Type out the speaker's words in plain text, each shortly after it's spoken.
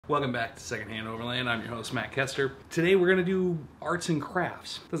Welcome back to Secondhand Overland. I'm your host, Matt Kester. Today we're going to do arts and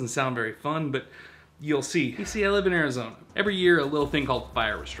crafts. Doesn't sound very fun, but you'll see. You see, I live in Arizona. Every year a little thing called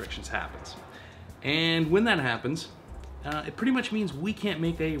fire restrictions happens. And when that happens, it pretty much means we can't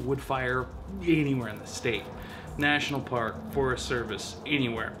make a wood fire anywhere in the state. National Park, Forest Service,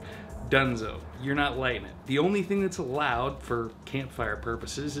 anywhere. Dunzo, you're not lighting it. The only thing that's allowed for campfire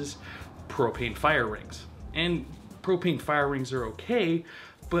purposes is propane fire rings. And propane fire rings are okay,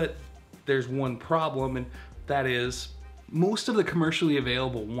 but there's one problem, and that is most of the commercially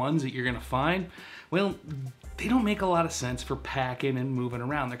available ones that you're gonna find, well, they don't make a lot of sense for packing and moving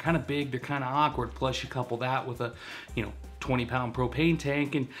around. They're kind of big, they're kind of awkward, plus you couple that with a 20-pound propane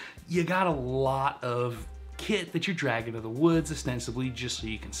tank, and you got a lot of kit that you're dragging to the woods, ostensibly just so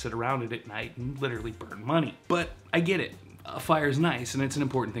you can sit around it at night and literally burn money. But I get it, a fire's nice and it's an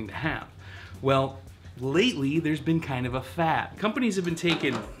important thing to have. Well, lately there's been kind of a fad. Companies have been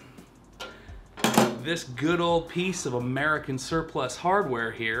taking this good old piece of American surplus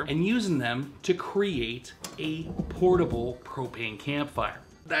hardware here and using them to create a portable propane campfire.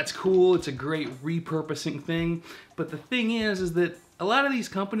 That's cool, it's a great repurposing thing, but the thing is that a lot of these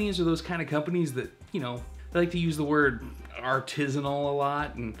companies are those kind of companies that, they like to use the word artisanal a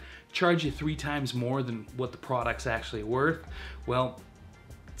lot and charge you 3 times more than what the product's actually worth. Well,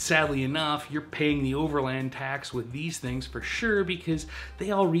 sadly enough, you're paying the overland tax with these things for sure, because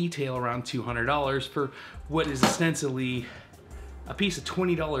they all retail around $200 for what is ostensibly a piece of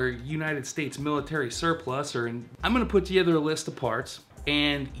 $20 United States military surplus. I'm gonna put together a list of parts,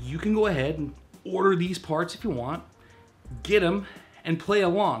 and you can go ahead and order these parts if you want, get them, and play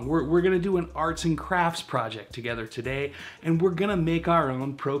along. We're gonna do an arts and crafts project together today, and we're gonna make our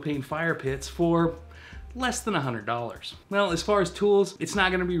own propane fire pits for less than $100. Well, as far as tools, it's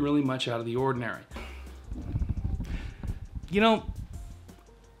not gonna be really much out of the ordinary.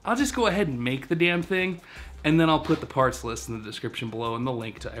 I'll just go ahead and make the damn thing, and then I'll put the parts list in the description below and the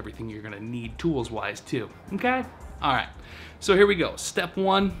link to everything you're gonna need tools-wise too, okay? All right, so here we go. Step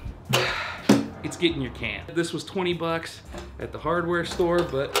 1, it's getting your can. This was 20 bucks at the hardware store,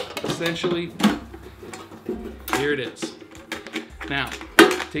 but essentially, here it is. Now,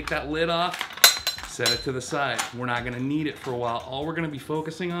 take that lid off, set it to the side. We're not gonna need it for a while. All we're gonna be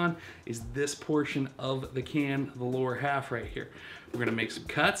focusing on is this portion of the can, the lower half right here. We're gonna make some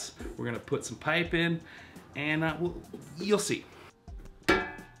cuts, we're gonna put some pipe in, and you'll see.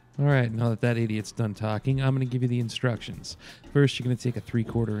 All right, now that idiot's done talking, I'm going to give you the instructions. First, you're going to take a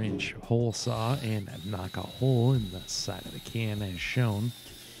 3/4 inch hole saw and knock a hole in the side of the can as shown.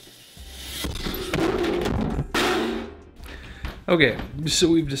 Okay, so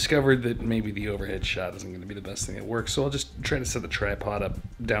we've discovered that maybe the overhead shot isn't going to be the best thing that works, so I'll just try to set the tripod up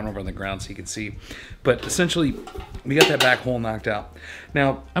down over on the ground so you can see. But essentially, we got that back hole knocked out.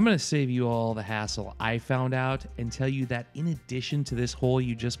 Now, I'm going to save you all the hassle I found out and tell you that in addition to this hole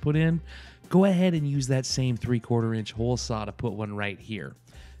you just put in, go ahead and use that same 3/4 inch hole saw to put one right here.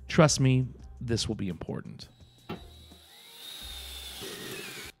 Trust me, this will be important.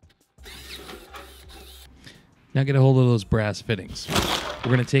 Now get a hold of those brass fittings.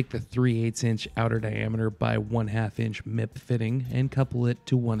 We're going to take the 3/8 inch outer diameter by 1/2 inch MIP fitting and couple it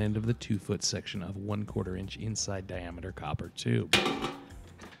to one end of the 2-foot section of 1/4 inch inside diameter copper tube.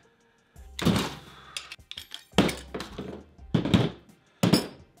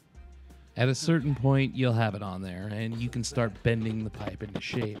 At a certain point, you'll have it on there, and you can start bending the pipe into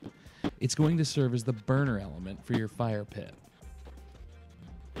shape. It's going to serve as the burner element for your fire pit.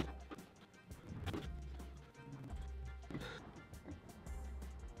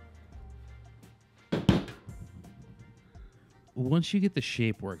 Once you get the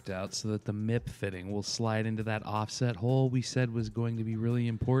shape worked out so that the MIP fitting will slide into that offset hole we said was going to be really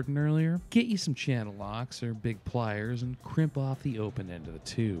important earlier, get you some channel locks or big pliers and crimp off the open end of the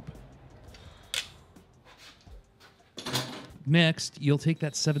tube. Next, you'll take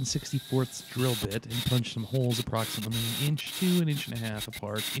that 7/64 drill bit and punch some holes approximately 1 inch to 1.5 inches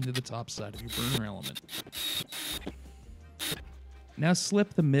apart into the top side of your burner element. Now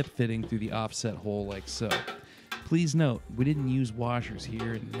slip the MIP fitting through the offset hole like so. Please note, we didn't use washers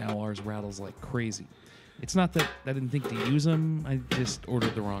here, and now ours rattles like crazy. It's not that I didn't think to use them, I just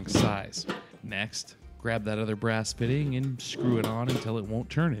ordered the wrong size. Next, grab that other brass fitting and screw it on until it won't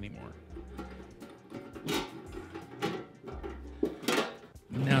turn anymore.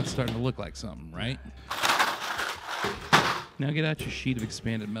 Now it's starting to look like something, right? Now get out your sheet of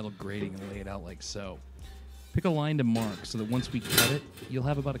expanded metal grating and lay it out like so. Pick a line to mark so that once we cut it, you'll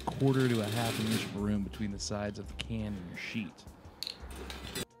have about 1/4 to 1/2 inch of room between the sides of the can and your sheet.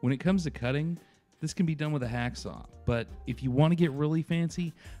 When it comes to cutting, This can be done with a hacksaw, but if you want to get really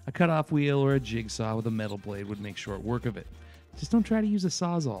fancy, a cutoff wheel or a jigsaw with a metal blade would make short work of it. Just don't try to use a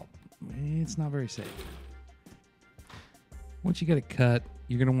Sawzall. It's not very safe. Once you get it cut,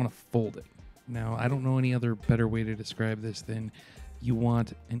 you're going to want to fold it. Now, I don't know any other better way to describe this than you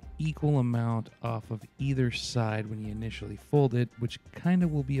want an equal amount off of either side when you initially fold it, which kind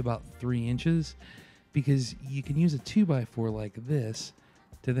of will be about 3 inches, because you can use a 2x4 like this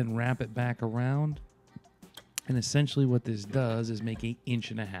to then wrap it back around. And essentially what this does is make an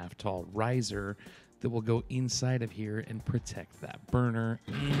 1.5 inch tall riser that will go inside of here and protect that burner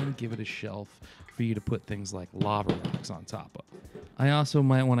and give it a shelf for you to put things like Lavabox on top of. I also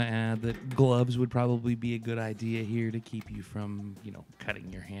might want to add that gloves would probably be a good idea here to keep you from,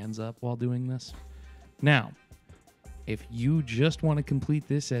 cutting your hands up while doing this. Now, if you just want to complete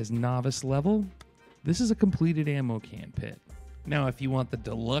this as novice level, this is a completed ammo can pit. Now, if you want the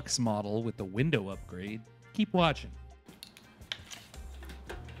deluxe model with the window upgrade, keep watching.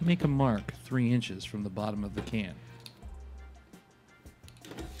 Make a mark 3 inches from the bottom of the can.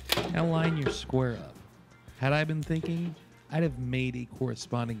 Now line your square up. Had I been thinking, I'd have made a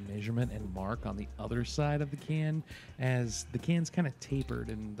corresponding measurement and mark on the other side of the can, as the can's kind of tapered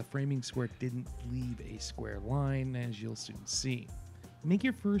and the framing square didn't leave a square line, as you'll soon see. Make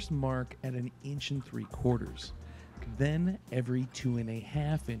your first mark at 1 3/4 inches, then every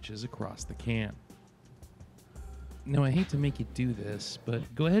 2.5 inches across the can. Now, I hate to make you do this,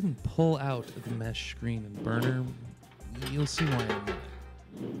 but go ahead and pull out the mesh screen and burner. You'll see why in a minute.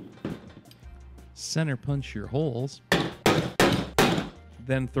 Center punch your holes.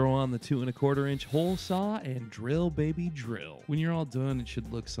 Then throw on the 2.25 inch hole saw and drill, baby, drill. When you're all done, it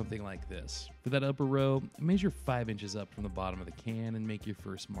should look something like this. For that upper row, measure 5 inches up from the bottom of the can and make your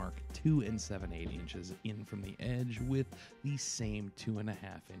first mark 2 7/8 inches in from the edge with the same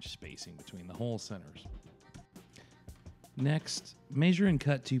 2.5 inch spacing between the hole centers. Next, measure and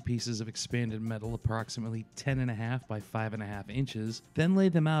cut 2 pieces of expanded metal approximately 10.5 by 5.5 inches, then lay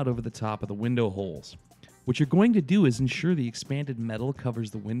them out over the top of the window holes. What you're going to do is ensure the expanded metal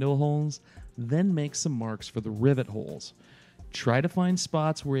covers the window holes, then make some marks for the rivet holes. Try to find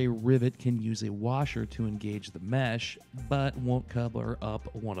spots where a rivet can use a washer to engage the mesh, but won't cover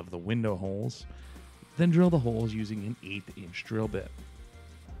up one of the window holes. Then drill the holes using an 1/8 inch drill bit.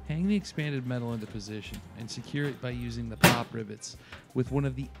 Hang the expanded metal into position and secure it by using the pop rivets with one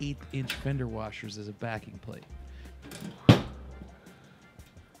of the 1/8 inch fender washers as a backing plate.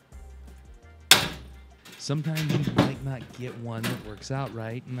 Sometimes you might not get one that works out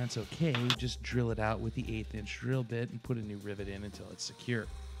right, and that's okay. Just drill it out with the 1/8 inch drill bit and put a new rivet in until it's secure.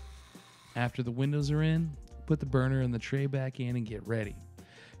 After the windows are in, put the burner and the tray back in and get ready.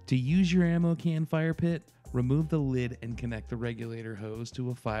 To use your ammo can fire pit, remove the lid and connect the regulator hose to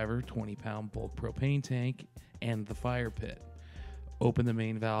a 5 or 20-pound bulk propane tank and the fire pit. Open the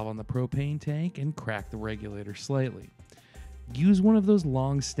main valve on the propane tank and crack the regulator slightly. Use one of those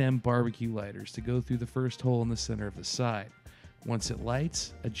long stem barbecue lighters to go through the first hole in the center of the side. Once it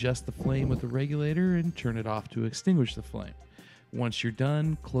lights, adjust the flame with the regulator and turn it off to extinguish the flame. Once you're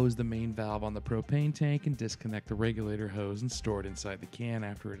done, close the main valve on the propane tank and disconnect the regulator hose and store it inside the can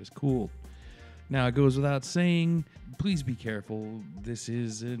after it is cooled. Now, it goes without saying, please be careful. This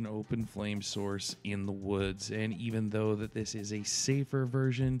is an open flame source in the woods, and even though that this is a safer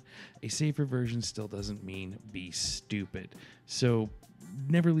version still doesn't mean be stupid. So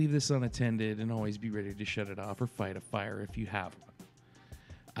never leave this unattended, and always be ready to shut it off or fight a fire if you have one.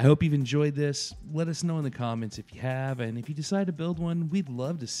 I hope you've enjoyed this. Let us know in the comments if you have, and if you decide to build one, we'd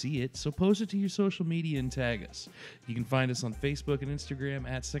love to see it, so post it to your social media and tag us. You can find us on Facebook and Instagram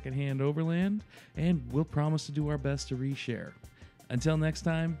at Secondhand Overland, and we'll promise to do our best to reshare. Until next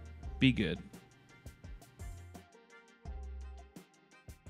time, be good.